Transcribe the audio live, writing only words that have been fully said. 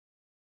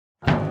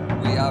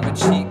are a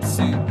cheap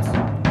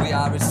suit, we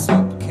are a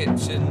soup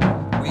kitchen,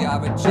 we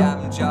are a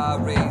jam jar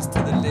raised to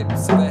the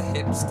lips of a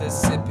hipster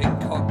sipping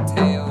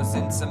cocktails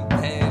in some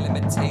pale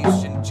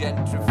imitation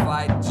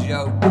gentrified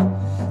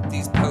joke.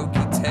 These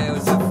pokey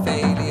tales of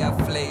failure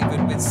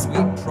flavoured with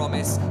sweet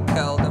promise,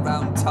 curled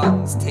around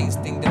tongues,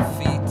 tasting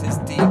defeat as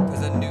deep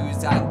as a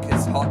news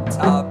anchor's hot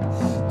tub.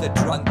 The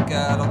drunk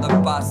girl on the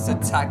bus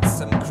attacks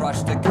some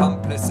crushed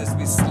accomplice as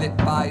we slip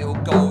by all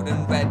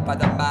golden red by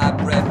the mad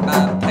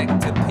breadman,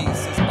 pecked to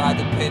pieces by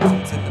the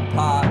pigeons in the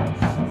park,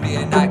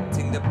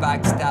 re-enacting the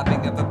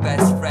backstabbing of a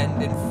best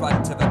friend in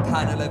front of a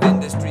panel of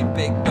industry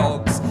big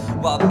dogs,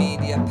 while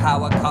media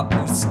power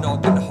couples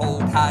snog and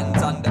hold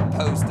hands under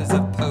posters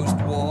of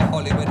post-war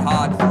Hollywood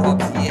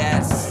heartthrobs.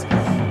 Yes,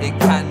 it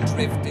can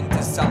drift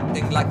into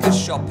something like a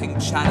shopping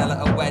channel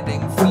at a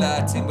wedding,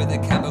 flirting with a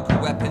chemical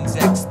weapons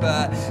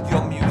expert.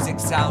 Your music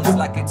sounds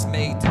like it's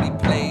made to be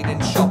played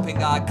in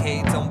shopping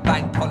arcades on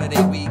bank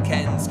holiday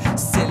weekends.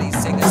 Silly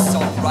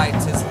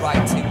singer-songwriters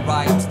writing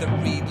rhymes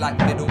that read like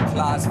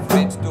middle-class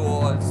fridge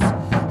doors.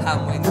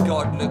 And when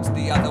God looks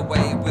the other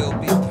way, we'll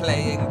be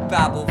playing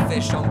babel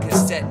fishh on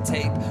cassette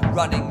tape,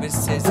 running with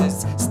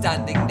scissors,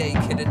 standing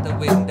naked at the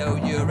window,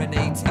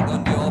 urinating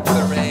on your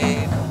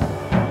parade.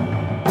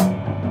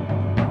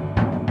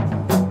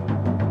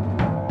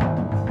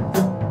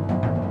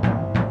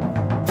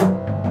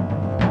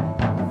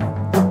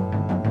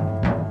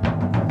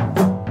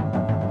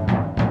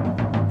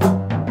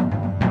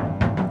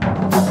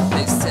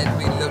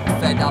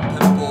 Up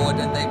and bored,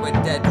 and they were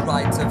dead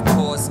right, of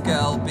course.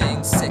 Girl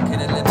being sick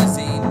in a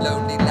limousine,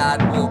 lonely lad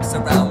walks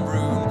around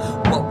room.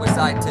 What was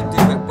I to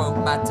do? It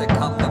won't matter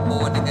come the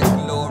morning. A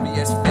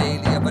glorious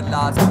failure, a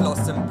last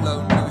blossom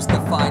blown loose.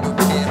 The final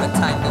tear, a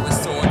tango, a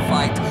sword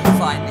fight,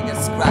 finding a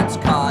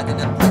scratch card in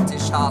a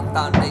British Heart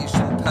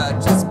Foundation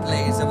purchase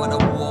blazer on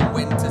a warm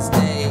winter's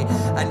day.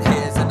 And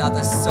here's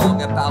another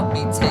song about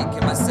me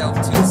taking myself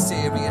too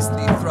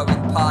seriously,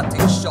 throwing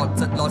parting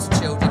shots at lost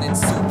children in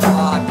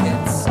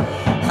supermarkets.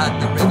 And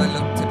the river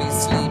looked to be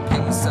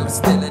sleeping, so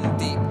still and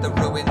deep, the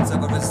ruins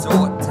of a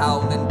resort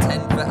town, and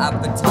 10 for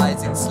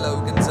advertising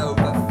slogans